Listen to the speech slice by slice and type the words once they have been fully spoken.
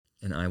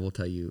And I will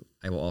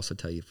also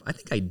tell you, I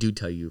think I do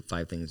tell you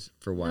 5 things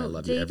for why I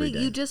love you every day.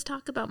 You just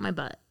talk about my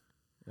butt.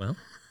 Well,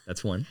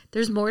 that's one.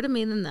 There's more to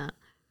me than that.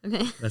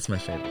 Okay. That's my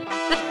favorite.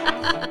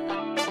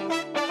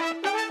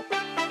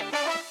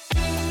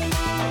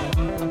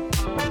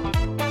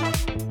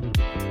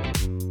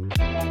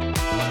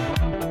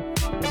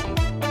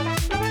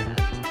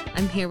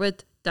 I'm here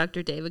with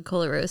Dr. David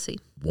Colarosi.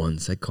 1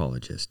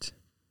 psychologist,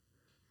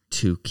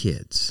 2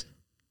 kids,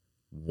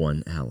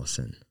 1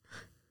 Allison,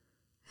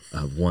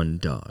 1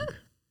 dog.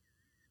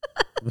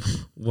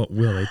 What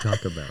will they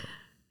talk about?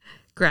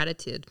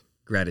 Gratitude.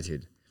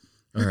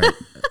 All right.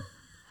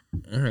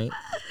 All right.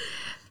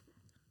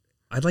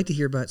 I'd like to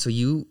hear about, so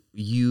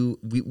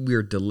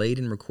we're delayed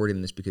in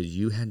recording this because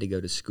you had to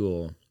go to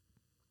school,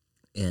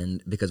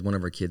 and because one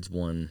of our kids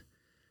won,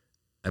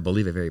 I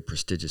believe, a very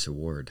prestigious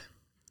award.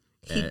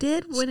 He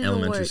did win an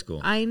elementary award.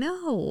 School. I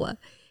know.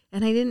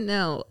 And I didn't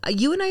know.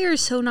 You and I are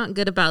so not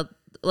good about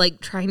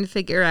like trying to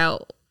figure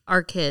out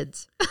our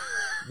kids.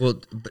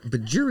 Well,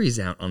 but jury's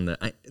out on the,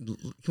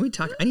 can we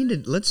talk?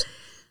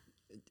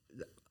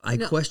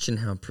 Question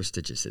how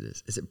prestigious it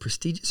is. Is it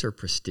prestigious or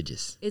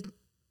prestigious? It's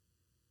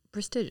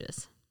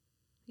prestigious.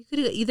 You could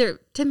either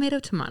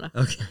tomato.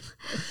 Okay.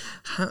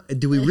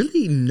 Do we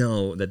really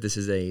know that this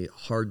is a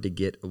hard to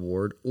get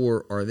award,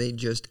 or are they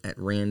just at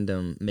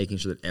random making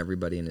sure that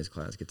everybody in his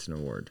class gets an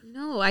award?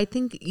 No, I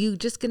think you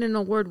just get an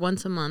award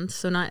once a month,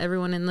 so not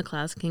everyone in the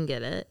class can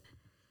get it.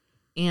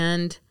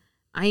 And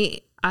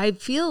I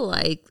feel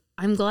like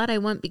I'm glad I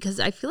went because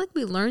I feel like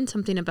we learned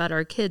something about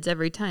our kids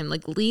every time.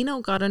 Like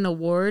Lino got an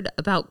award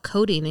about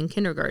coding in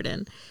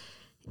kindergarten.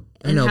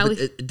 And I know,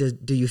 but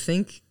do you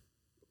think,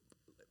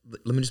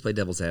 let me just play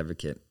devil's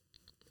advocate.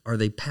 Are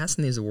they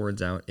passing these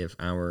awards out if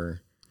our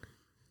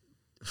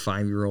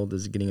 5-year-old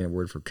is getting an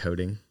award for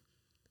coding?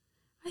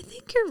 I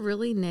think you're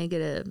really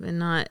negative and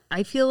not,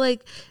 I feel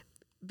like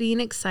being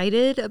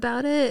excited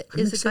about it. I'm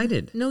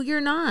excited. No,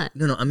 you're not.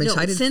 No, I'm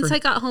excited. Since I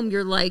got home,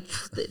 you're like,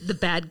 the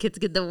bad kids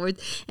get the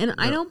awards. And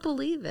I don't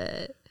believe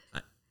it.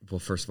 Well,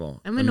 first of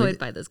all, I'm annoyed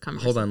by this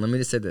conversation. Hold on. Let me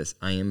just say this.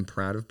 I am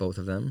proud of both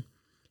of them.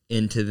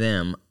 And to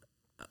them,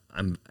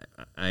 I'm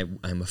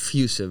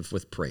effusive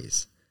with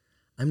praise.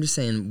 I'm just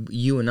saying,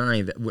 you and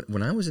I, that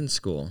when I was in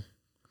school.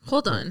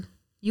 Hold on.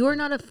 You are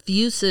not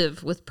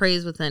effusive with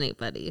praise with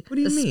anybody. What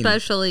do you mean?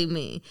 Especially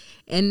me,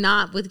 and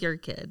not with your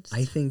kids.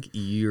 I think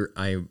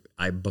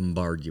I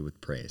bombard you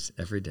with praise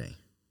every day.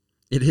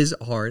 It is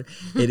hard.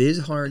 It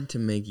is hard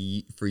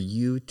to for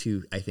you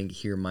to, I think,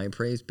 hear my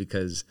praise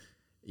because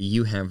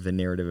you have the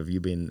narrative of you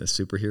being a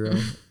superhero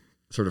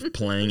sort of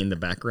playing in the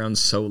background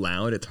so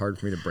loud, it's hard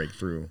for me to break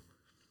through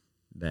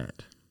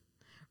that.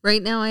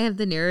 Right now, I have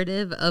the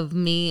narrative of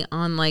me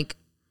on like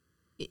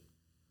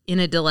in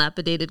a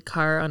dilapidated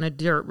car on a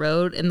dirt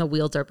road, and the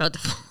wheels are about to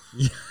fall.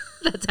 Yeah.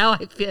 That's how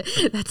I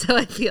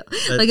feel.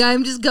 Like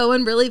I'm just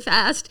going really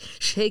fast,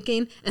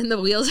 shaking, and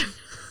the wheels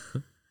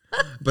are.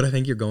 But I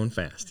think you're going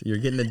fast. You're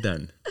getting it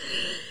done.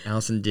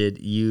 Allison, I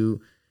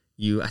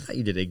thought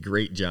you did a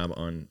great job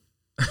on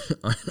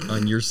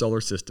your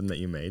solar system that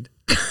you made.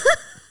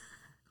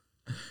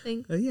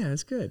 Thanks. Yeah,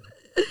 it's good.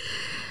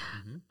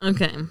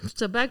 Okay,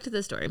 so back to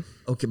the story.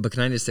 Okay, but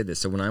can I just say this?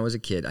 So when I was a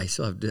kid, this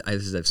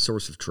is a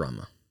source of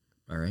trauma.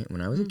 All right,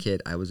 when I was a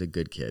kid, I was a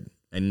good kid.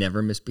 I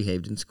never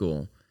misbehaved in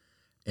school,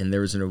 and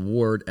there was an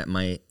award at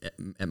my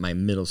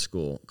middle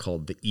school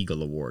called the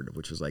Eagle Award,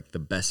 which was like the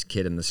best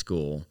kid in the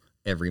school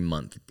every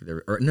month.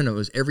 It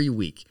was every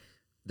week.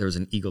 There was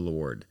an Eagle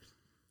Award.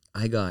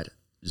 I got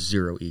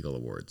 0 Eagle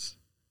Awards.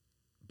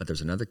 But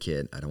there's another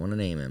kid, I don't want to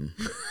name him,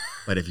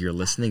 but if you're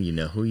listening, you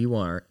know who you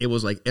are. It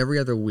was like every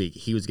other week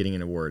he was getting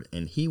an award,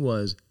 and he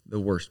was the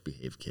worst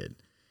behaved kid.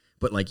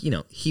 But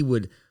he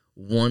would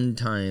one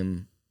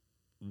time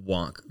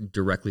walk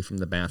directly from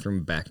the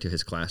bathroom back to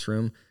his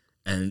classroom,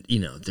 and,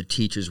 the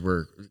teachers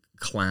were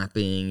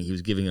clapping, he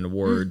was giving an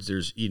awards,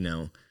 there's,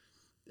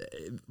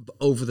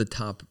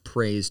 over-the-top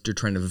praise to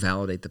trying to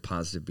validate the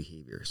positive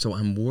behavior. So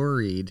I'm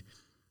worried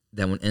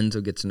that when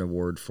Enzo gets an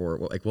award for,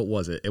 what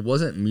was it? It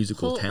wasn't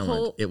musical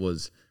talent. It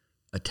was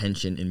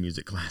attention in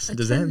music class.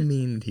 Does that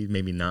mean he's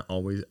maybe not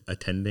always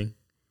attending?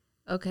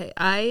 Okay,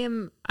 I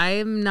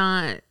am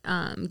not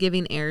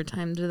giving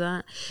airtime to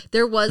that.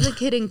 There was a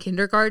kid in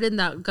kindergarten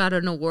that got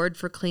an award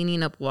for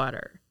cleaning up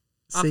water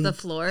off the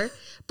floor,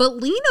 but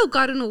Lino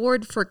got an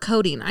award for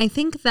coding. I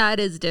think that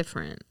is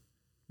different.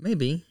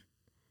 Maybe.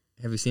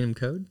 Have you seen him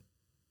code?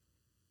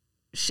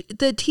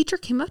 The teacher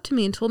came up to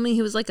me and told me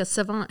he was like a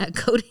savant at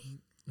coding.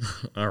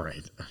 All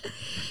right.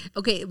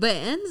 Okay, but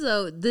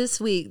Enzo,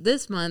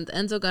 this month,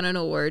 Enzo got an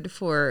award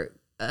for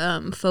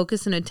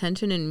focus and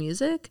attention in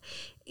music,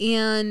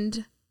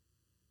 and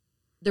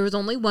there was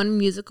only one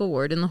music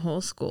award in the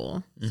whole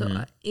school.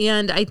 So,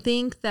 and I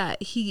think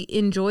that he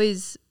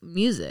enjoys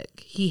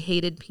music. He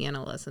hated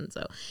piano lessons,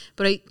 though.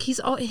 But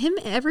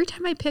every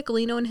time I pick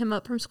Lino and him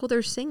up from school,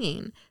 they're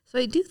singing. So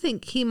I do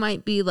think he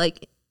might be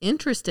like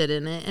interested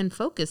in it and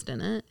focused in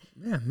it.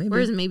 Yeah, maybe.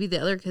 Whereas maybe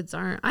the other kids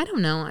aren't. I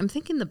don't know. I'm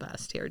thinking the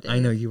best here, Dave. I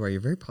know you are.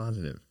 You're very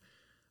positive.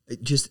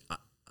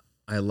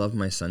 I love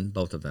my son,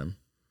 both of them.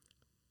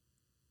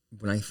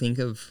 when I think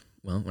of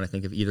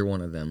either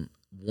one of them,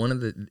 one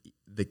of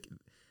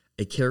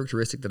a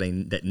characteristic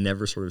that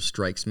never sort of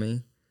strikes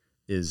me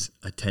is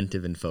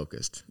attentive and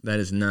focused. That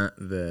is not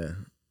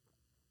and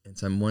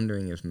so I'm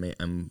wondering if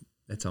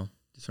that's all.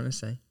 Just want to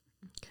say.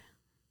 Okay.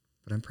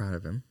 But I'm proud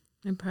of him.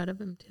 I'm proud of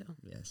him too.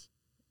 Yes.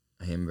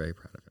 I am very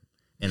proud of him.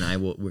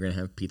 And we're going to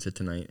have pizza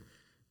tonight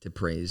to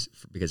praise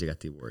because he got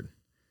the award.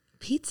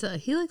 Pizza.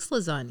 He likes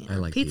lasagna. I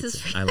like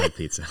pizza. I like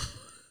pizza.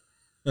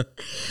 But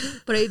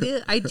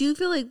I do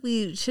feel like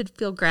we should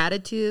feel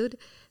gratitude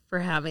for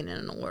having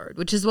an award,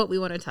 which is what we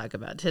want to talk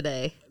about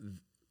today.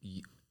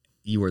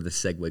 You are the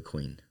segue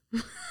queen.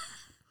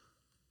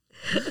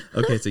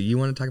 Okay, so you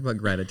want to talk about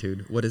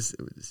gratitude.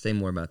 Say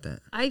more about that.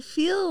 I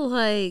feel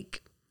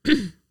like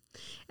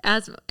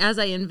as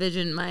I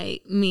envision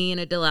me in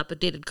a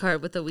dilapidated car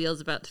with the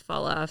wheels about to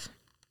fall off,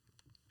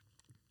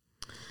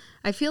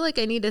 I feel like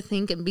I need to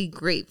think and be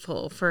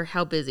grateful for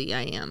how busy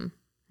I am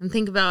and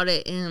think about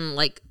it and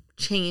like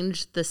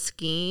change the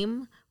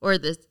scheme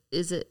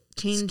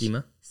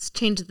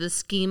change the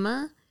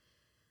schema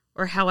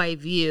or how I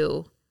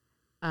view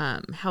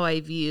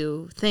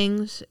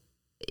things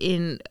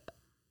in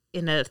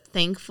a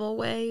thankful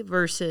way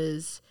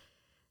versus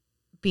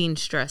being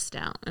stressed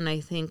out. And I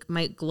think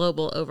my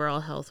global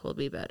overall health will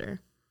be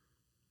better.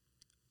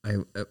 I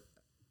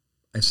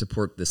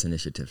support this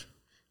initiative.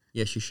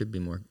 Yes, you should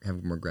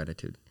have more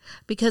gratitude.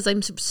 Because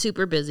I'm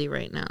super busy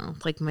right now.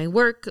 Like my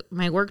work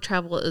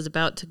travel is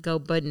about to go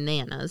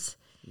bananas.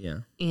 Yeah.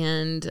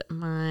 And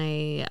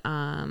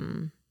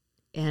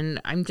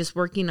and I'm just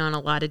working on a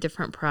lot of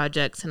different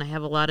projects, and I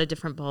have a lot of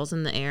different balls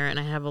in the air, and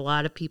I have a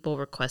lot of people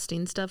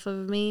requesting stuff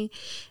of me.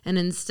 And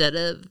instead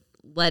of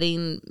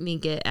letting me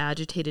get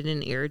agitated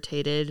and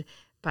irritated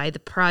by the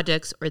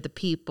projects or the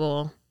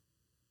people,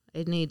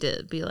 I need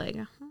to be like,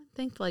 oh, I'm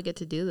thankful I get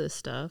to do this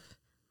stuff.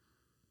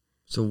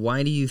 So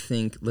why do you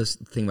think, let's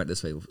think about it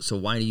this way. So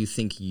why do you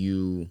think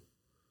you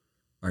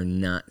are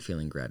not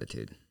feeling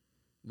gratitude?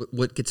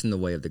 What gets in the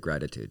way of the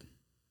gratitude?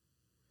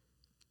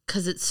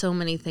 Because it's so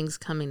many things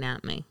coming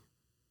at me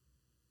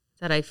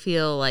that I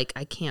feel like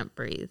I can't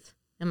breathe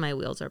and my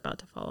wheels are about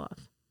to fall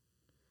off.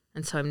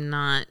 And so I'm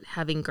not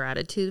having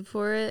gratitude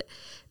for it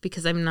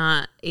because I'm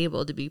not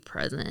able to be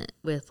present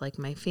with like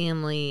my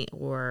family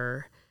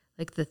or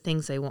like the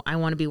things I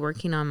want to be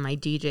working on my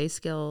DJ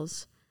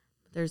skills.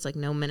 There's like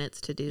no minutes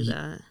to do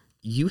that.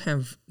 You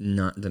have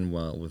not done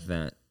well with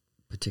that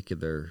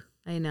particular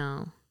I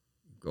know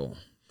goal.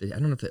 I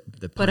don't know if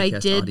the podcast but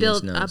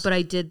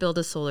I did build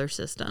a solar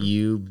system.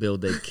 You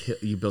built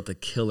a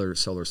killer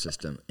solar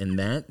system, and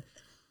that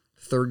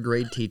third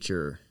grade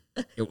teacher.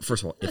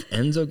 First of all, if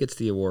Enzo gets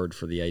the award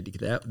for the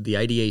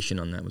ideation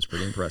on that was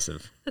pretty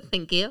impressive.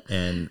 Thank you.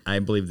 And I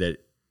believe that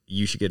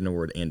you should get an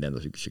award, and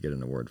Enzo should get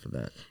an award for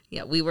that.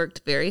 Yeah, we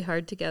worked very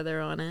hard together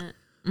on it.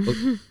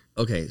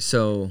 Okay,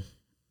 so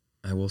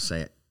I will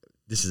say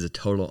this is a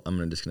total.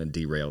 I'm just going to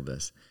derail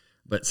this,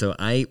 but so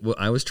I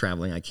was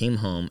traveling. I came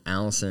home.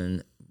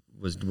 Allison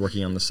was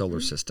working on the solar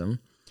system,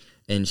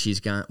 and she's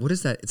got, what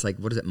is that? It's like,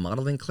 what is it?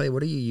 Modeling clay?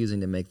 What are you using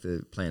to make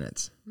the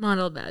planets?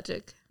 Model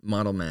magic.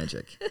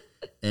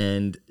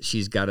 And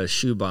she's got a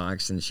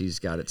shoebox, and she's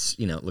got it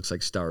looks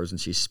like stars, and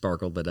she's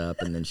sparkled it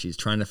up, and then she's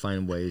trying to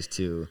find ways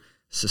to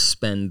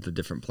suspend the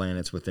different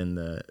planets within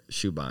the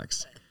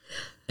shoebox.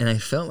 And I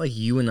felt like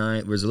you and I,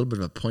 there was a little bit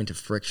of a point of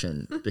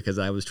friction because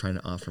I was trying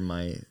to offer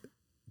my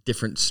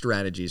different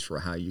strategies for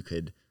how you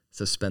could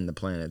suspend the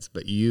planets,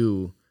 but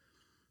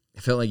I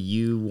felt like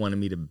you wanted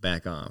me to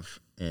back off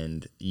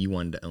and you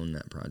wanted to own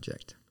that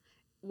project.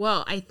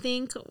 Well, I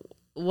think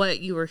what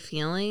you were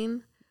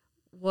feeling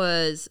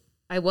was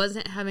I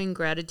wasn't having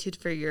gratitude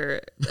for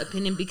your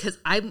opinion because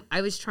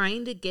I was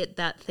trying to get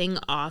that thing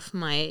off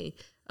my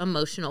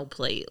emotional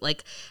plate.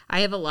 Like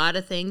I have a lot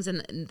of things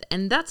and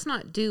that's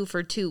not due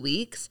for 2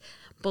 weeks,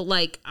 but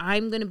like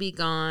I'm going to be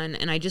gone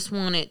and I just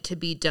want it to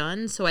be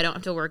done so I don't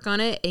have to work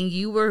on it. And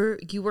you were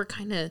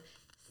kind of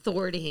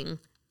thwarting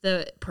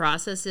the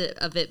process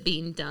of it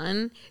being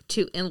done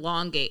to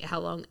elongate how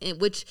long,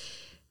 which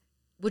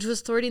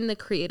was thwarting the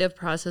creative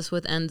process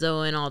with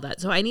Enzo and all that.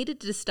 So I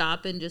needed to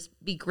stop and just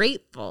be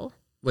grateful.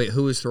 Wait,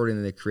 who was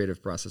thwarting the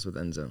creative process with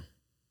Enzo?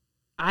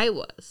 I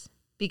was,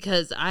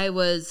 because I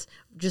was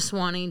just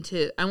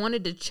I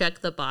wanted to check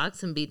the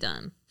box and be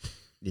done.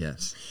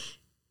 Yes.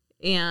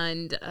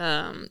 And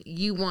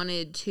you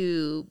wanted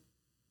to,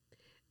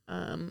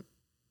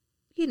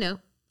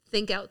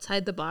 think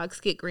outside the box,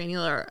 get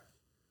granular,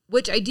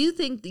 which I do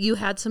think you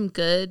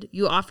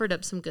offered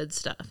up some good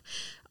stuff.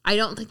 I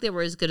don't think they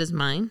were as good as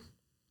mine.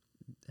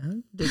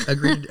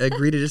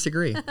 Agree to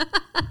disagree.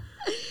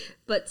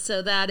 But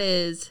so that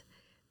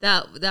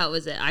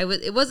was it.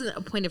 It wasn't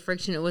a point of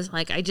friction. It was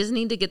like, I just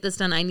need to get this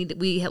done.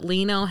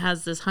 Lino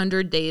has this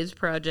 100 days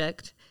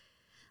project.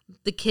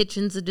 The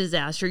kitchen's a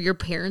disaster. Your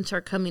parents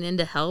are coming in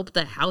to help.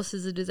 The house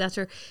is a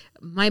disaster.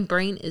 My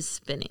brain is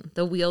spinning.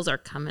 The wheels are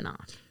coming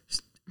off.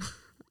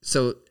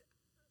 So,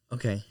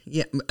 okay.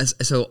 Yeah.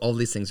 So all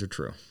these things are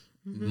true.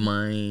 Mm-hmm.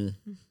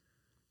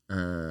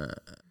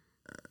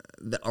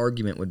 the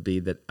argument would be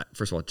that,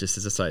 first of all, just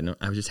as a side note,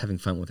 I was just having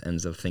fun with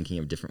Enzo thinking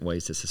of different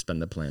ways to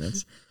suspend the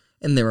planets.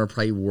 And there are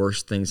probably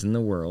worse things in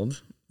the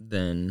world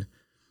than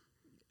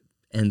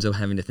Enzo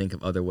having to think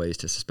of other ways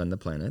to suspend the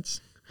planets.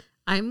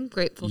 I'm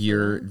grateful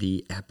for that.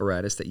 The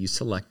apparatus that you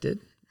selected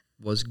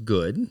was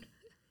good.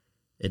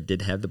 It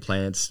did have the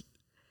planets.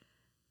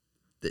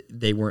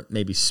 They weren't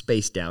maybe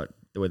spaced out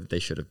the way that they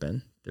should have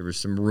been. There was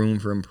some room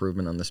for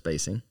improvement on the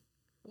spacing.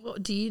 Well,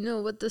 do you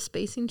know what the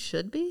spacing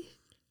should be?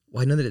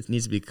 Well, I know that it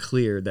needs to be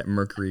clear that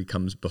Mercury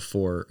comes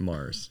before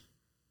Mars.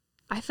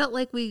 I felt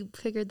like we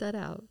figured that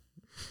out.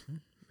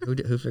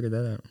 Who figured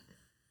that out?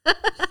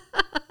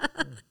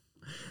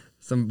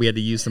 We had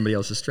to use somebody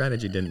else's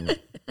strategy, didn't we?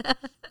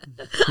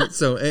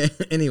 So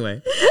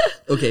anyway,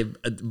 okay,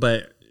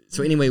 but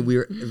so anyway,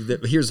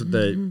 there's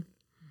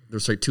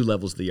like two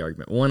levels of the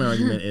argument. One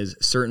argument is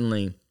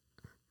certainly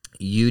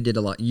you did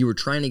a lot. You were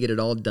trying to get it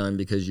all done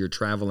because you're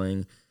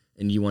traveling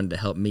and you wanted to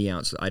help me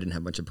out, so I didn't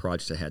have a bunch of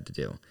projects I had to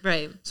do.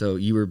 Right. So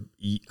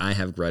I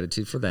have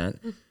gratitude for that.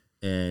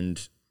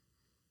 And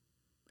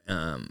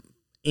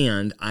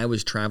I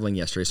was traveling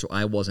yesterday, so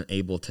I wasn't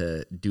able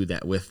to do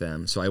that with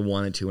them. So I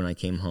wanted to when I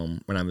came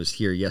home, when I was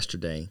here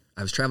yesterday.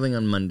 I was traveling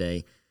on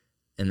Monday,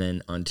 and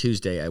then on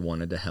Tuesday I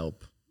wanted to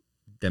help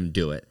them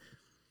do it.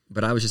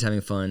 But I was just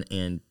having fun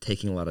and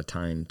taking a lot of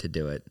time to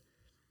do it.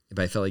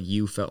 But I felt like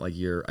you felt like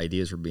your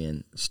ideas were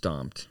being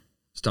stomped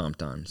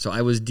on. So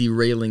I was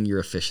derailing your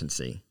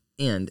efficiency.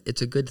 And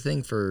it's a good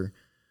thing for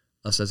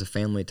us as a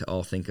family to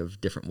all think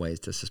of different ways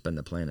to suspend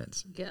the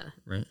planets. Yeah.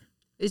 Right?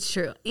 It's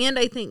true. And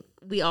I think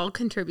we all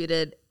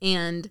contributed,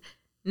 and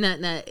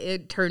net,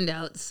 it turned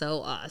out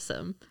so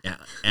awesome. Yeah.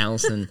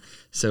 Allison,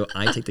 so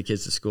I take the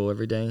kids to school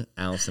every day.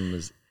 Allison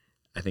was,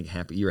 I think,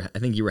 happy. I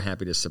think you were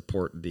happy to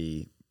support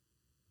the...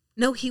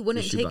 No, he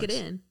wouldn't take it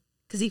in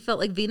because he felt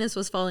like Venus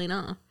was falling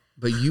off.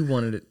 But you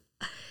wanted it.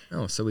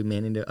 Oh, so we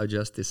managed to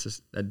adjust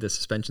the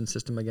suspension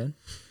system again?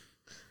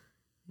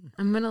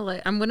 I'm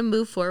gonna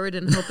move forward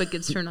and hope it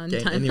gets turned on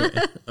time. Anyway,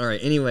 all right.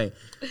 Anyway,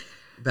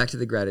 back to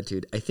the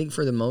gratitude. I think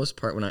for the most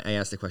part, when I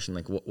asked the question,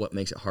 like, what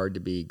makes it hard to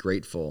be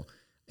grateful?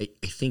 I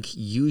think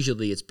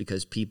usually it's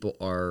because people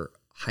are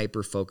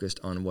hyper focused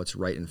on what's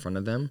right in front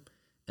of them,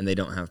 and they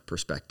don't have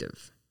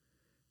perspective.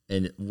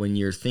 And when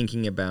you're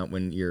thinking about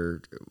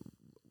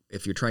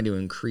if you're trying to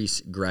increase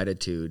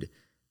gratitude,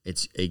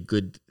 it's a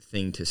good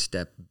thing to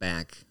step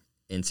back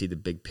and see the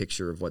big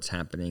picture of what's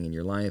happening in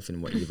your life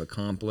and what you've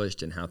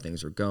accomplished and how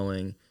things are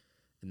going.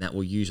 And that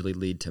will usually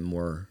lead to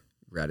more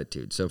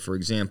gratitude. So, for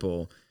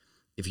example,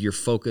 if you're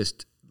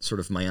focused sort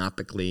of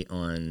myopically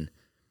on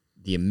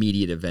the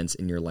immediate events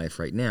in your life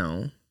right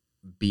now,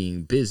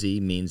 being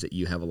busy means that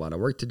you have a lot of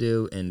work to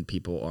do, and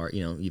people are,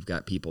 you've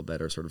got people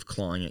that are sort of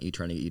clawing at you,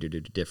 trying to get you to do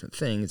different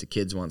things. The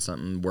kids want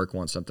something, work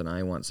wants something,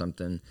 I want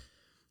something.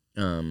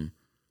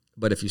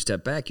 But if you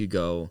step back, you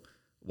go,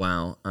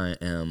 wow, I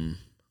am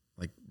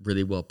like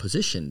really well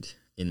positioned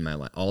in my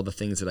life. All the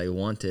things that I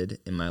wanted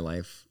in my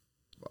life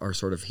are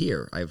sort of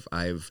here.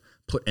 I've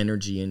put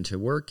energy into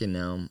work, and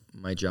now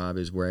my job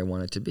is where I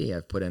want it to be.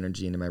 I've put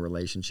energy into my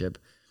relationship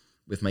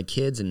with my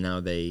kids, and now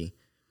they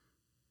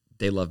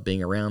love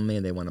being around me,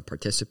 and they want to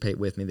participate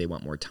with me. They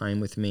want more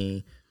time with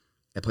me.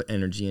 I put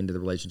energy into the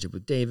relationship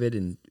with David,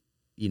 and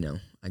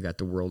I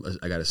got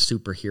I got a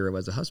superhero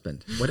as a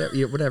husband.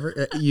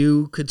 Whatever.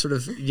 You could sort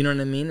of, you know what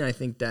I mean? I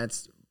think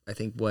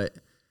what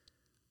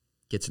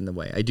gets in the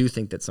way. I do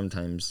think that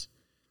sometimes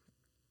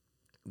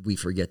we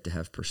forget to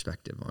have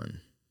perspective on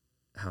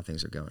how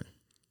things are going.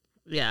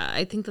 Yeah,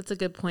 I think that's a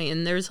good point.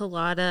 And there's a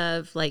lot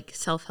of like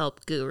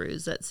self-help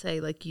gurus that say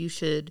like you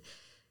should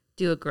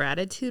do a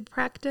gratitude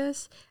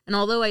practice. And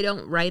although I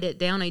don't write it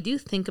down, I do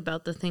think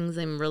about the things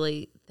I'm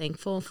really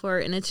thankful for.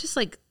 And it's just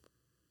like,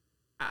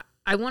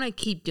 I want to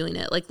keep doing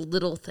it. Like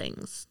little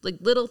things bring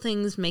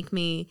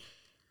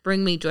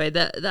me joy.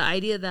 The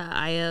idea that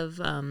I have,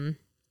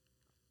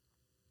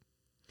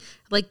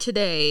 like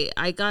today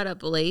I got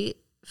up late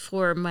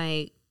for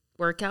my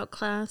workout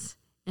class,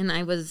 and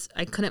I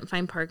couldn't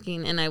find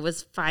parking, and I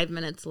was 5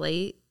 minutes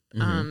late.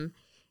 Mm-hmm.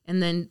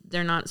 And then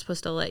they're not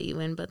supposed to let you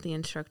in, but the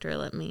instructor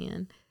let me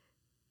in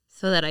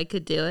so that I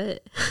could do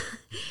it.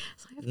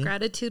 So I have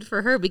gratitude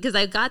for her because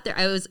I got there.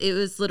 It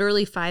was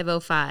literally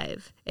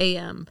 5:05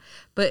 a.m.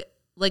 But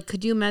like,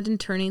 could you imagine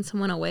turning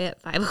someone away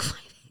at 5:05?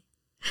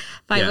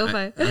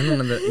 5:05. I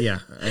don't know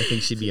I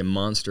think she'd be a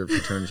monster if she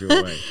turns you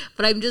away.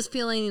 But I'm just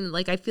feeling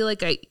like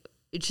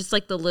it's just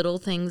like the little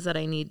things that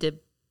I need to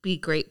be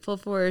grateful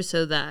for,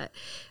 so that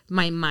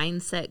my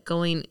mindset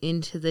going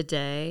into the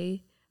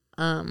day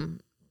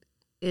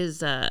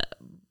is a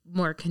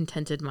more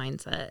contented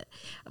mindset.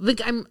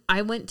 Like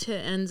I went to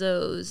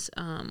Enzo's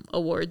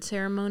award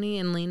ceremony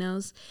in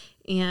Lino's,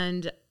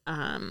 and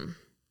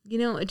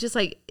it's just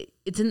like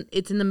it's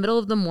in the middle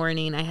of the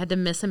morning. I had to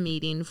miss a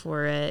meeting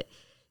for it,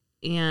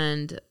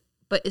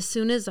 but as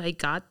soon as I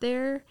got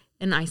there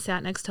and I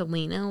sat next to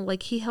Lino,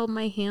 like he held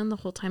my hand the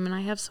whole time, and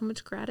I have so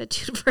much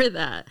gratitude for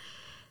that.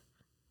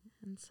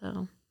 And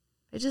so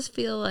I just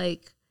feel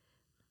like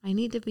I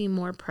need to be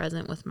more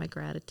present with my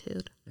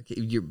gratitude. Okay,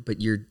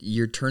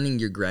 you're turning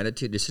your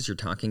gratitude, just as you're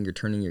talking, you're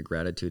turning your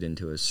gratitude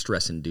into a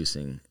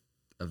stress-inducing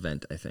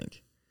event, I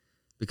think.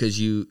 Because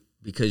you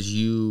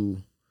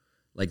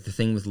like the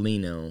thing with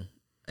Lino,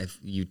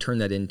 you turn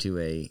that into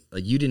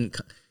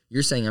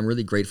you're saying I'm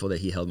really grateful that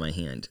he held my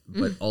hand,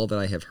 but all that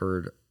I have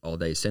heard all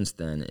day since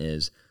then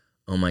is,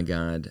 oh my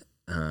God,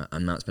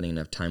 I'm not spending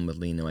enough time with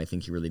Lino. I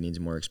think he really needs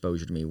more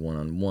exposure to me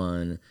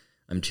one-on-one.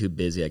 I'm too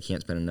busy. I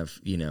can't spend enough,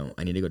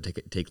 I need to go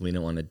take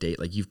Lino on a date.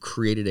 Like, you've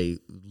created a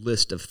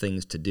list of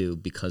things to do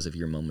because of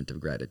your moment of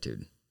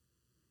gratitude.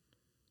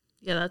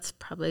 Yeah, that's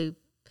probably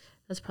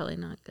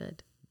not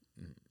good.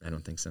 I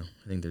don't think so.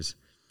 I think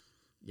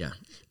yeah.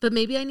 But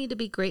maybe I need to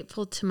be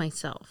grateful to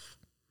myself.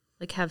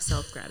 Like, have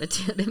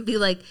self-gratitude and be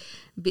like,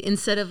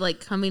 instead of like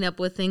coming up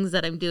with things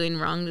that I'm doing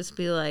wrong, just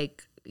be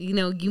like, you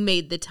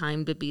made the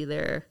time to be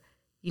there.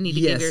 You need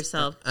to give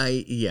yourself.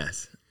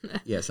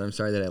 Yes, I'm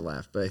sorry that I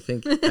laughed, but I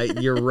think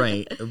you're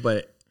right.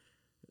 But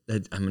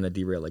I'm going to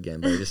derail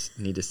again. But I just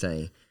need to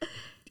say,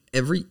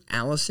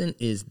 Allison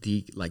is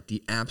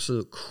the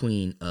absolute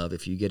queen of,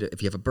 if you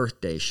have a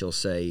birthday, she'll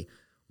say,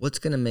 "What's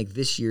going to make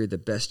this year the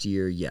best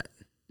year yet?"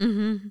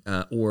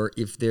 Mm-hmm. Or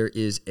if there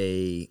is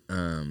at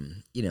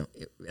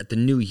the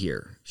new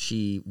year,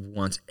 she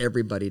wants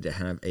everybody to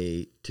have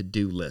a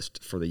to-do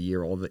list for the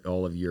year,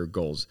 all of your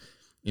goals.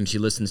 And she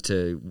listens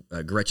to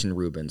Gretchen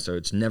Rubin, so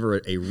it's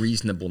never a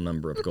reasonable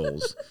number of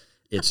goals.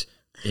 It's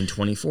in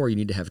 24, you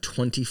need to have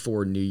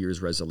 24 New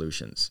Year's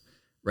resolutions,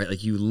 right?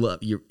 Like,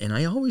 and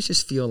I always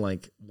just feel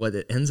like what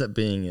it ends up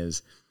being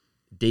is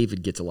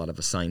David gets a lot of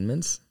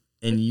assignments,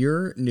 and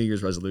your New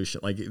Year's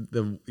resolution, like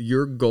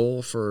your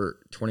goal for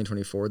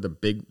 2024, the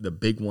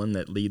big one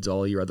that leads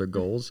all your other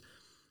goals,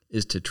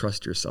 is to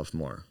trust yourself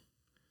more.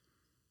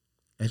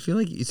 I feel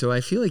like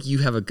you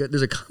have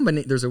there's a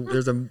combination,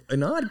 there's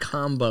an odd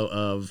combo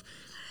of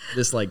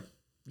this,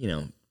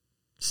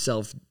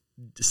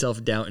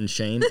 self-doubt and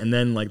shame. And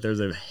then there's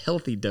a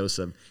healthy dose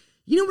of,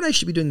 what I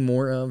should be doing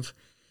more of?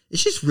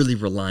 It's just really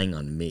relying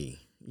on me,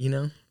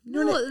 No,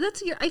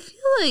 I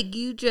feel like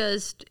you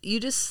just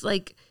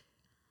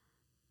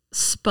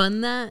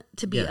spun that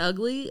to be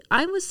ugly.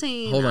 I was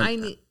saying, hold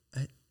on.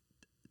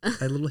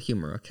 A little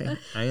humor. Okay.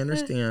 I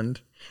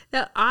understand.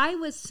 That I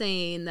was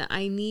saying that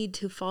I need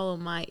to follow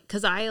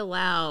because I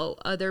allow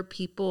other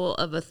people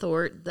of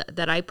authority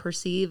that I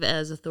perceive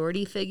as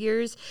authority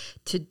figures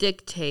to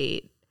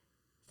dictate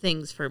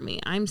things for me.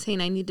 I'm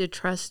saying I need to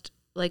trust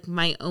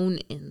my own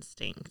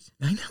instinct.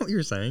 I know what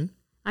you're saying.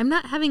 I'm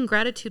not having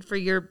gratitude for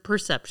your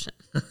perception.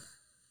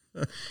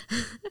 All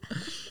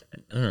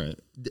right.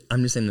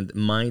 I'm just saying that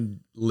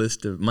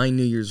my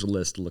New Year's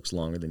list looks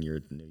longer than your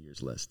New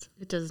Year's list.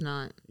 It does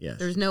not. Yes.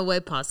 There's no way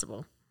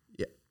possible.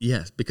 Yeah.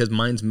 Yes, because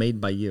mine's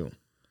made by you.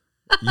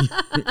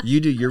 You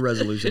do your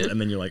resolutions, and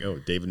then you're like, oh,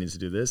 David needs to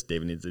do this.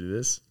 David needs to do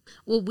this.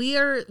 Well,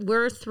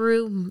 we're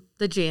through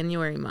the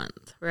January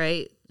month,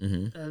 right?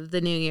 Mm-hmm. Of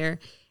the new year,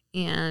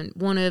 and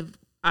one of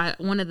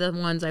the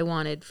ones I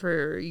wanted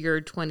for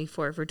your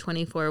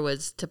 24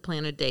 was to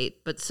plan a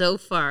date, but so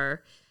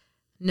far,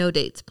 no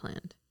dates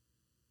planned.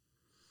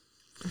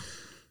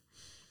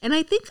 And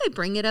I think I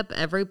bring it up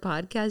every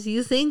podcast.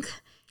 You think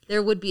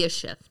there would be a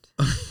shift?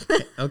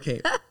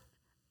 Okay.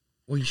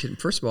 Well,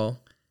 first of all,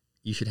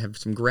 you should have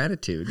some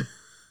gratitude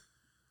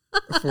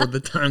for the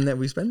time that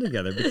we spend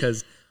together,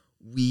 because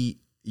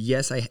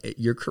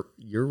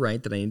you're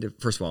right that I need to,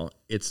 first of all,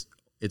 it's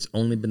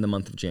only been the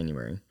month of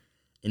January.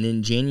 And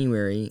in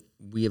January,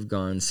 we have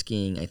gone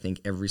skiing, I think,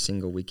 every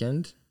single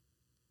weekend,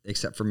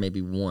 except for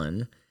maybe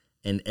one.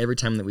 And every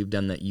time that we've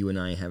done that, you and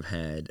I have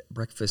had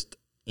breakfast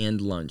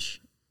and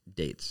lunch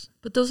dates.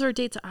 But those are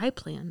dates I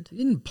planned. You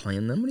didn't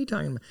plan them. What are you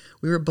talking about?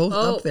 We were both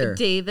up there.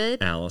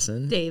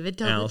 Allison,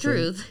 tell Allison. The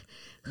truth.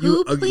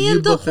 Who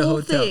planned the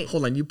whole thing?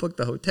 Hold on, you booked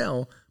the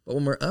hotel, but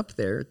when we're up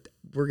there,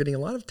 we're getting a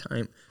lot of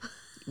time.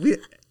 You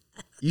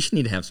should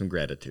need to have some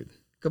gratitude.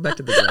 Go back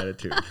to the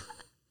gratitude.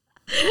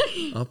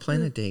 I'll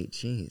plan a date.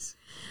 Jeez.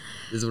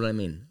 This is what I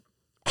mean.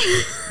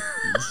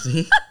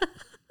 See?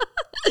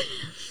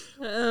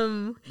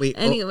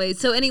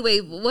 Anyway,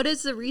 what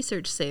does the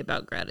research say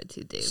about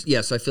gratitude, Dave?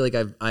 Yeah, so I feel like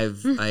I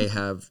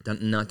have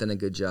not done a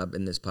good job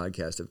in this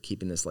podcast of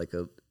keeping this like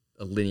a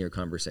linear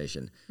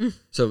conversation.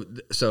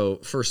 So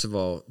first of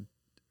all,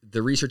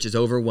 the research is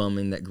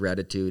overwhelming that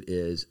gratitude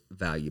is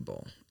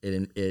valuable.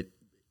 It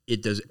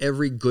does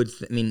every good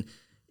thing. I mean,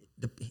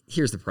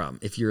 here's the problem.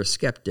 If you're a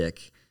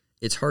skeptic,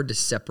 it's hard to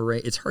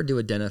separate. It's hard to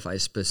identify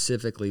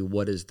specifically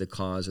what is the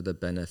cause or the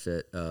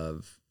benefit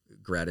of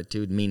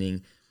gratitude,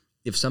 meaning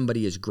if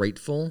somebody is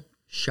grateful,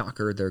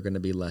 shocker, they're going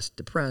to be less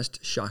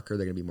depressed. Shocker,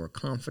 they're going to be more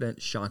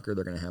confident. Shocker,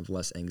 they're going to have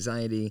less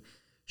anxiety.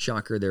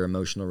 Shocker, their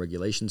emotional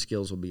regulation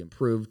skills will be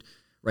improved,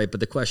 right? But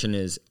the question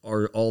is,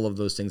 are all of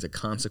those things a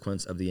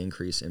consequence of the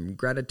increase in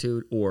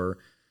gratitude, or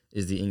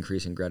is the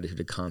increase in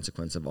gratitude a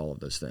consequence of all of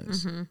those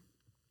things?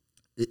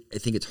 Mm-hmm. I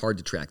think it's hard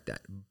to track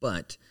that,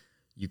 but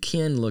you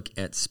can look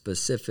at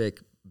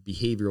specific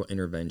behavioral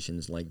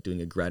interventions like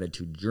doing a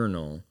gratitude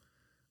journal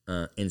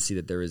and see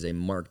that there is a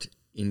marked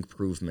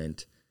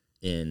improvement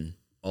in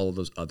all of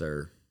those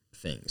other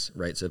things,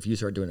 right? So if you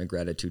start doing a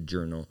gratitude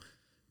journal,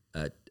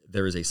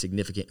 there is a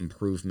significant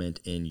improvement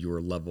in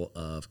your level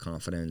of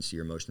confidence,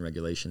 your emotion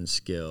regulation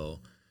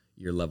skill,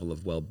 your level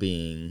of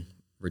well-being,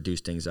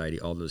 reduced anxiety,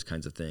 all those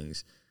kinds of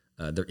things.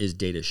 There is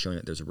data showing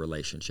that there's a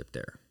relationship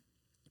there.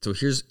 So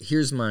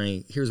here's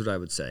what I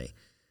would say.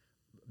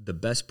 The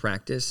best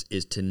practice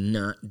is to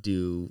not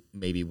do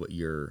maybe what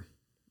you're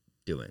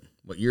doing.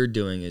 What you're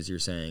doing is you're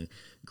saying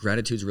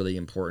gratitude's really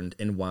important,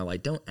 and while I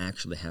don't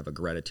actually have a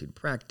gratitude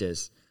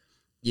practice,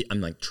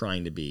 I'm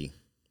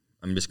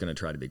just going to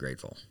try to be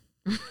grateful.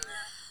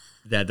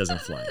 That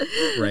doesn't fly,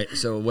 right?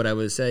 So what I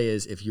would say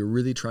is if you're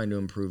really trying to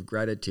improve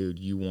gratitude,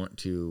 you want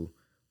to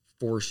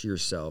force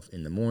yourself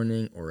in the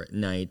morning or at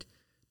night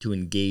to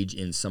engage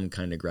in some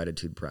kind of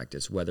gratitude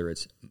practice, whether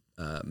it's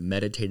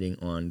meditating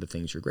on the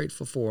things you're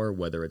grateful for,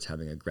 whether it's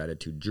having a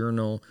gratitude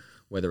journal,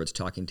 whether it's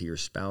talking to your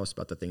spouse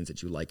about the things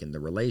that you like in the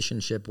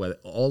relationship, whether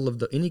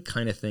any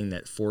kind of thing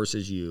that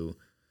forces you,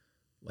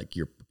 like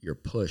you're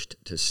pushed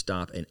to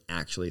stop and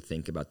actually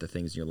think about the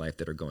things in your life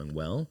that are going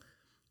well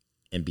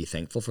and be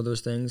thankful for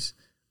those things.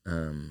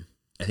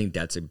 I think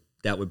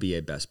that would be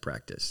a best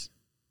practice.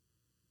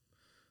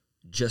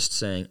 Just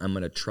saying I'm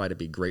going to try to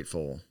be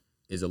grateful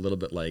is a little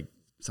bit like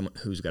someone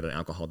who's got an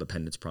alcohol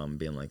dependence problem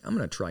being like, I'm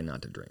going to try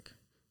not to drink,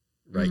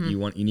 right?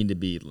 Mm-hmm. You need to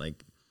be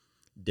like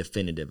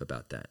definitive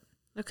about that.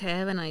 Okay, I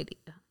have an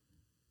idea.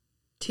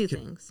 Two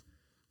things.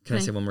 Can I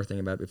say one more thing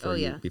about it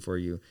before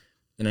you?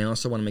 And I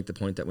also want to make the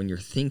point that when you're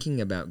thinking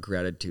about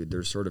gratitude,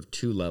 there's sort of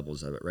two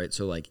levels of it, right?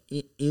 So like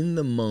in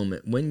the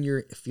moment, when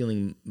you're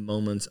feeling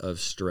moments of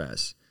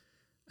stress,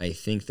 I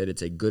think that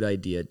it's a good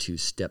idea to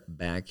step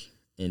back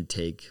and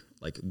take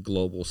like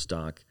global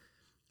stock,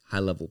 high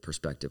level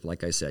perspective.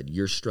 Like I said,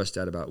 you're stressed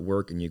out about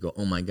work and you go,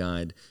 oh my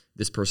God,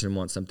 this person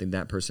wants something,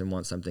 that person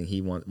wants something,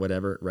 he wants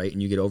whatever, right?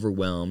 And you get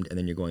overwhelmed and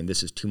then you're going,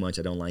 this is too much,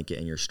 I don't like it,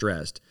 and you're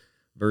stressed,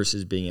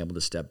 versus being able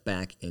to step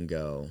back and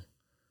go,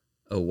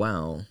 oh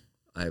wow,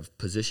 I've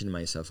positioned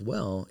myself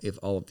well if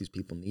all of these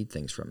people need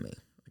things from me.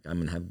 Like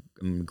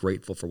I'm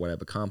grateful for what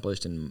I've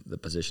accomplished and the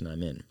position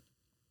I'm in.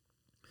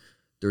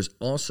 There's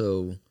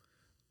also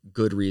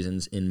good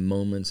reasons in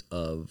moments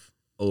of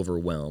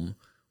overwhelm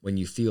when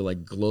you feel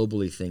like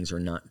globally things are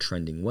not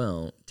trending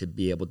well to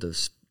be able to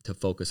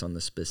focus on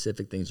the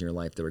specific things in your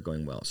life that are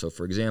going well. So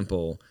for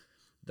example,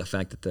 the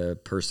fact that the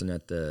person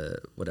at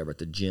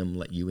the gym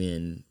let you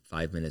in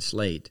 5 minutes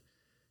late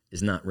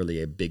is not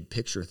really a big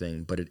picture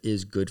thing, but it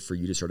is good for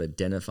you to start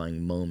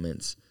identifying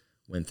moments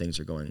when things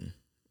are going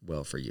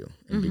well for you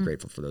and be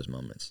grateful for those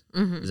moments.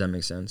 Does that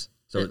make sense?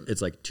 So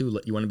it's like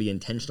you want to be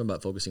intentional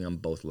about focusing on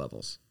both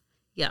levels.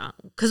 Yeah,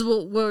 because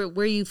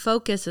where you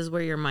focus is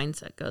where your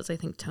mindset goes. I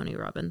think Tony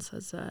Robbins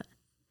says that.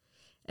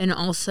 And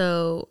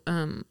also,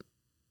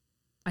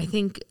 I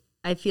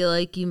feel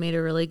like you made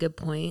a really good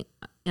point.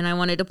 And I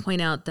wanted to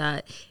point out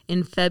that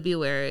in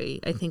February,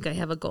 I think I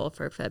have a goal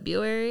for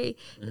February,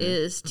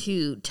 is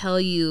to tell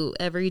you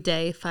every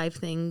day 5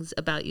 things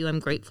about you I'm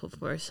grateful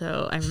for.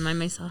 So I remind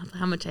myself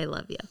how much I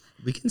love you.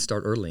 We can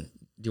start early.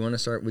 Do you want to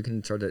start? We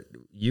can start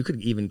you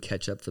could even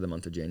catch up for the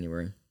month of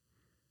January.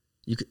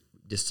 You could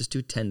just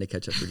do 10 to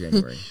catch up for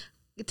January.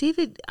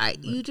 David,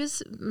 you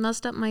just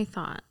messed up my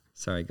thought.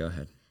 Sorry, go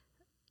ahead.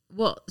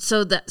 Well,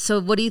 so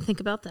what do you think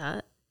about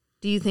that?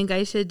 Do you think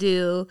I should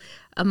do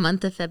a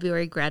month of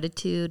February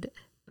gratitude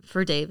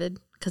for David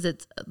because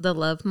it's the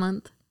love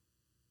month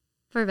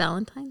for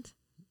Valentine's?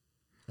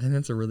 I think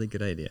that's a really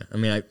good idea. I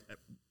mean,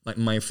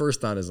 my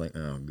first thought is like,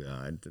 oh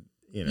God,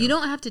 You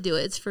don't have to do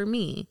it. It's for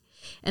me.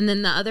 And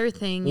then the other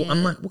thing is,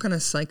 I'm not, what kind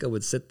of psycho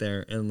would sit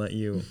there and let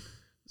you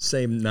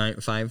say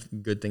 5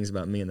 good things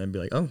about me and then be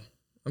like, oh,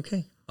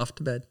 okay, off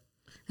to bed.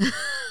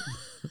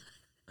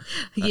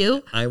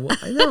 You? I will.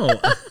 I know.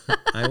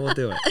 I will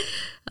do it.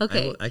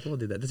 Okay. I will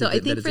do that.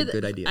 That is a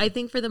good idea. I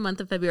think for the month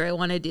of February, I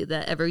want to do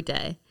that every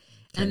day.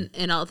 Okay.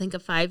 And I'll think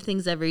of 5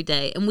 things every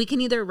day. And we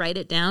can either write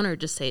it down or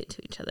just say it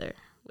to each other.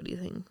 What do you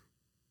think?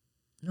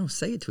 No,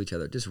 say it to each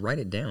other. Just write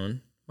it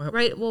down. Wow.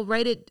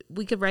 Write it.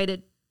 We could write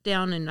it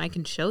down and I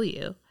can show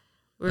you.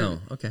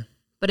 Okay.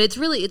 But it's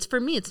for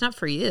me. It's not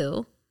for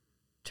you.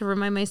 To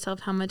remind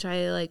myself how much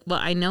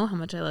I know how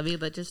much I love you,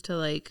 but just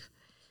to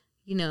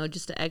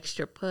just an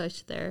extra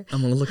push there.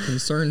 I'm a little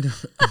concerned.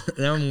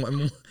 Now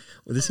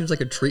this seems like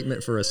a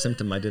treatment for a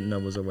symptom I didn't know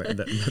was aware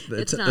that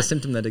it's a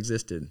symptom that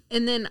existed.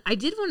 And then I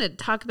did want to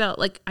talk about,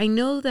 I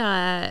know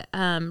that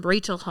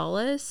Rachel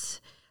Hollis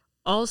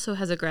also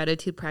has a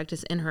gratitude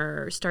practice in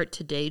her Start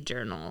Today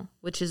journal,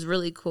 which is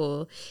really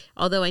cool.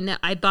 Although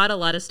I bought a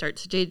lot of Start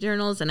Today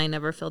journals and I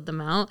never filled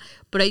them out,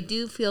 but I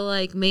do feel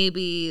like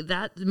maybe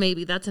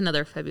that's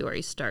another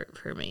February start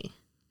for me.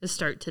 The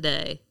Start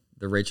Today.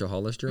 The Rachel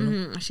Hollis journal?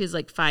 Mm-hmm. She has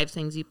 5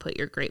 things you put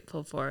you're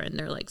grateful for, and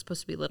they're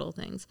supposed to be little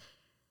things.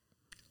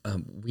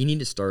 We need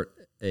to start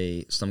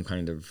some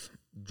kind of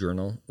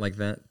journal like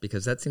that,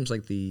 because that seems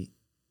like the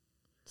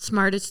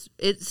smartest.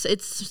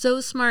 It's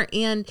so smart,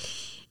 and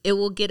it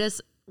will get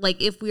us,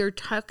 if we are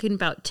talking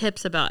about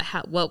tips about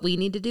what we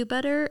need to do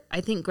better,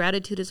 I think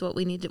gratitude is what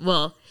we need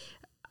to,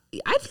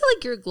 I feel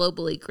like you're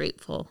globally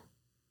grateful,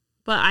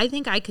 but I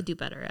think I could do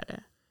better at it.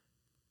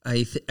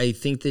 I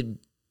think that,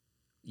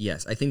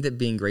 yes, I think that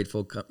being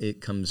grateful,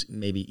 it comes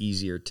maybe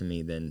easier to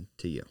me than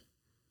to you.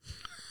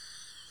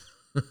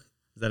 Is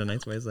that a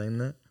nice way of saying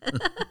that?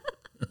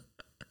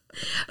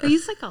 Are you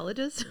a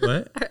psychologist?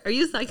 What? Are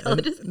you a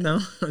psychologist? No,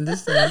 I'm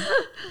just saying.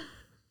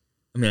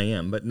 I mean, I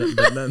am, but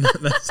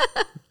that's.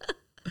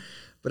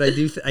 But I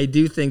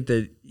do think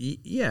that,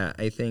 yeah,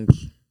 I think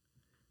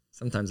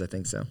sometimes I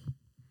think so.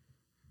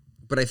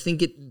 But I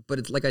think but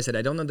it's like I said,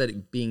 I don't know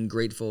that being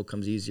grateful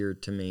comes easier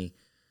to me.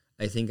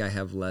 I think I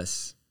have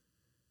less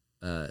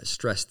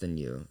stress than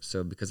you.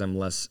 So because I'm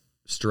less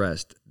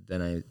stressed,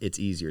 then it's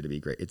easier to be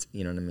great. It's,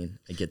 you know what I mean?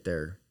 I get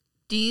there.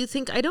 Do you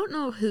think, I don't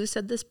know who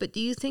said this, but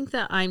do you think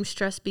that I'm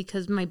stressed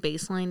because my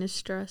baseline is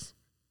stress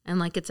and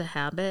like it's a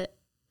habit?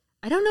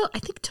 I don't know. I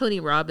think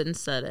Tony Robbins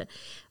said it.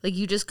 Like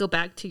you just go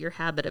back to your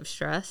habit of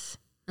stress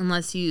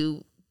unless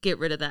you get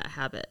rid of that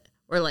habit.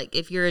 Or like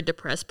if you're a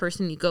depressed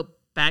person, you go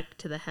back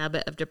to the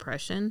habit of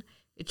depression.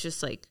 It's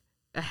just like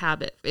a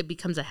habit. It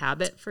becomes a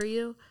habit for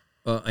you.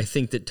 I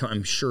think that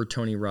I'm sure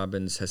Tony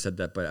Robbins has said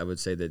that, but I would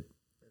say that,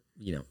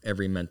 you know,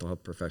 every mental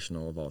health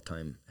professional of all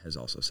time has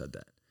also said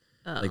that.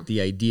 Oh. Like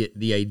the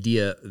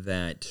idea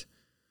that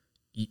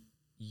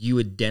you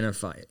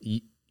identify,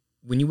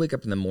 when you wake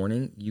up in the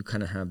morning, you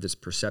kind of have this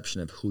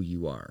perception of who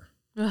you are.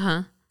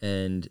 Uh-huh.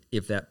 And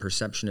if that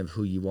perception of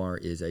who you are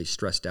is a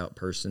stressed out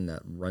person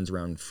that runs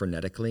around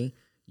frenetically,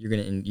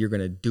 you're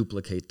gonna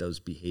duplicate those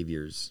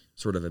behaviors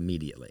sort of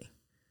immediately,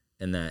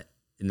 and that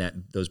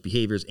those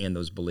behaviors and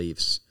those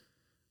beliefs,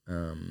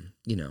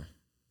 you know,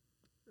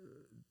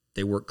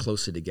 they work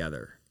closely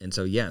together. And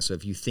so, yeah, so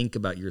if you think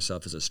about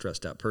yourself as a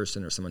stressed out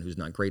person or someone who's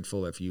not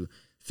grateful, if you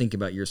think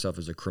about yourself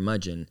as a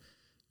curmudgeon,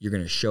 you're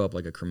going to show up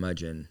like a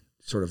curmudgeon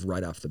sort of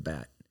right off the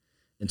bat.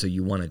 And so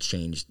you want to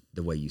change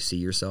the way you see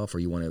yourself, or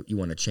you want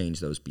to change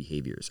those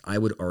behaviors. I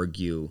would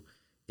argue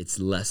it's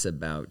less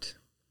about,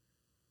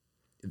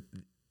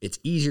 it's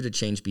easier to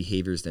change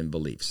behaviors than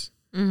beliefs.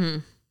 Mm-hmm.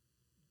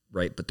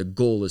 Right? But the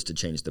goal is to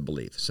change the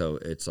belief. So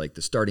it's like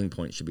the starting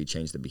point should be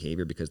change the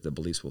behavior because the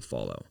beliefs will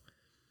follow.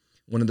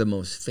 One of the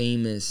most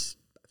famous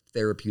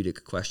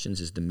therapeutic questions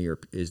is they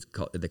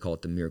call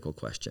it the miracle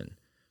question,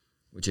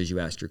 which is you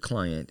ask your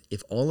client,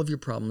 if all of your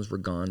problems were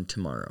gone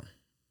tomorrow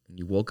and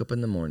you woke up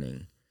in the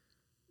morning,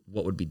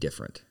 what would be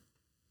different?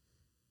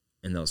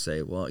 And they'll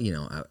say, well, you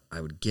know,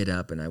 I would get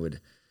up and I would,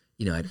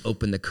 you know, I'd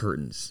open the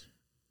curtains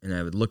and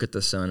I would look at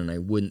the sun and I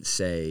wouldn't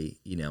say,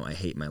 you know, I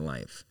hate my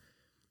life.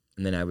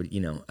 And then I would, you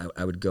know,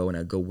 I would go and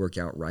I'd go work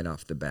out right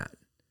off the bat.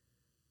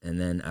 And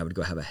then I would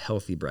go have a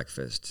healthy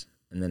breakfast.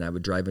 And then I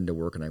would drive into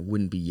work and I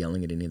wouldn't be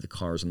yelling at any of the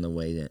cars on the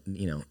way in,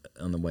 you know,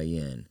 on the way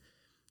in.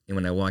 And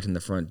when I walked in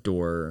the front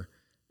door,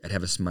 I'd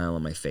have a smile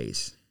on my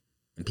face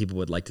and people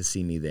would like to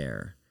see me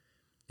there.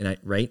 And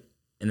right?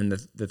 And then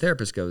the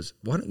therapist goes,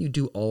 why don't you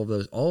do all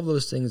of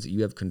those things that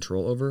you have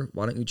control over?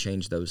 Why don't you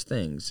change those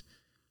things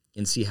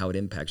and see how it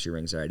impacts your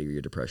anxiety or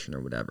your depression or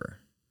whatever,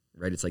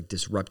 right? It's like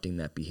disrupting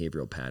that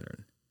behavioral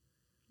pattern.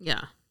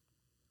 Yeah.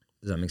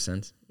 Does that make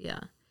sense? Yeah.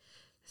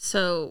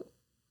 So,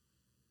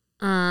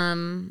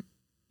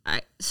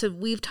 so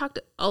we've talked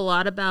a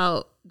lot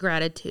about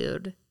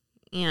gratitude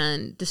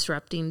and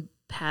disrupting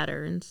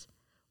patterns.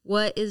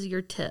 What is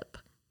your tip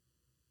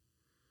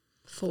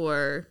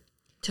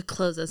to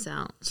close us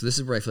out? So this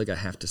is where I feel like I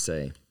have to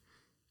say,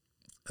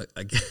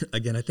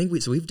 again, I think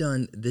we've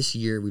done this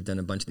year, we've done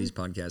a bunch of these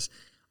podcasts.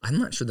 I'm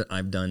not sure that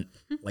I've done,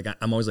 like,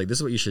 I'm always like, this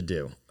is what you should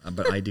do,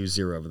 but I do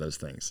zero of those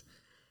things.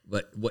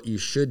 But what you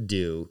should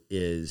do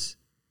is,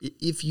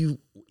 if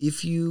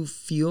you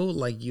feel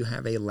like you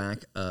have a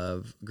lack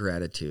of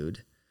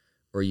gratitude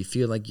or you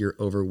feel like you're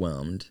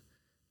overwhelmed,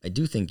 I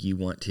do think you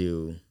want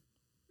to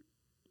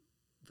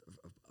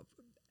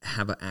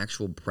have an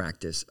actual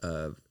practice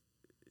of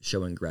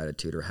showing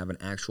gratitude, or have an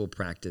actual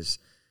practice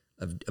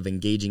of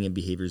engaging in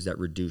behaviors that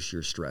reduce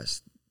your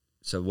stress.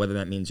 So whether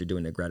that means you're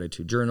doing a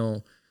gratitude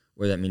journal,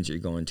 whether that means you're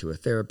going to a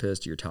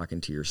therapist, you're talking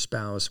to your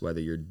spouse, whether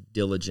you're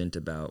diligent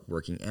about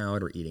working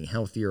out or eating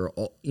healthier,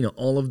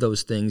 all of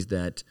those things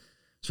that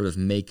sort of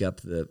make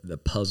up the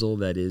puzzle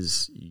that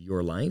is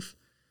your life.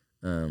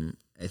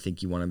 I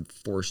think you want to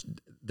force,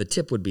 the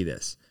tip would be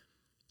this: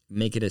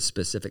 make it a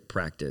specific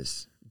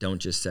practice. Don't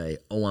just say,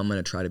 oh, I'm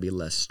going to try to be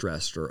less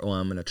stressed, or, oh,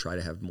 I'm going to try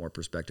to have more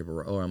perspective,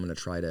 or, oh, I'm going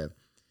to try to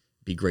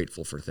be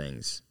grateful for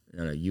things.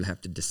 No, you have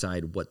to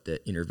decide what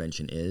the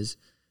intervention is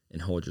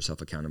and hold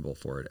yourself accountable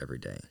for it every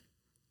day.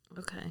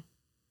 Okay.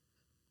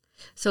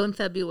 So in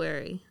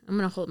February, I'm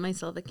going to hold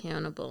myself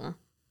accountable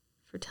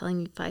for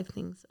telling you 5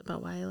 things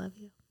about why I love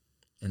you.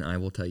 And I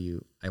will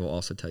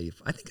also tell you,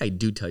 I think I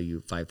do tell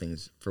you 5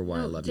 things for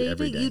why I love you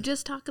every day. You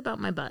just talk about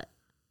my butt.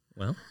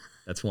 Well,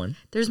 that's one.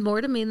 There's more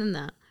to me than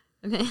that.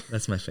 Okay.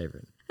 That's my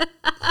favorite.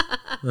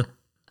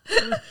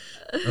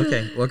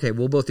 Okay.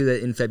 We'll both do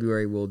that in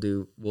February. We'll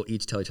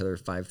each tell each other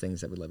 5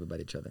 things that we love about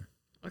each other.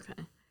 Okay.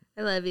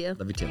 I love you.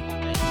 Love you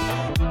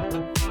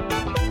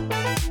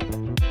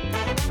too.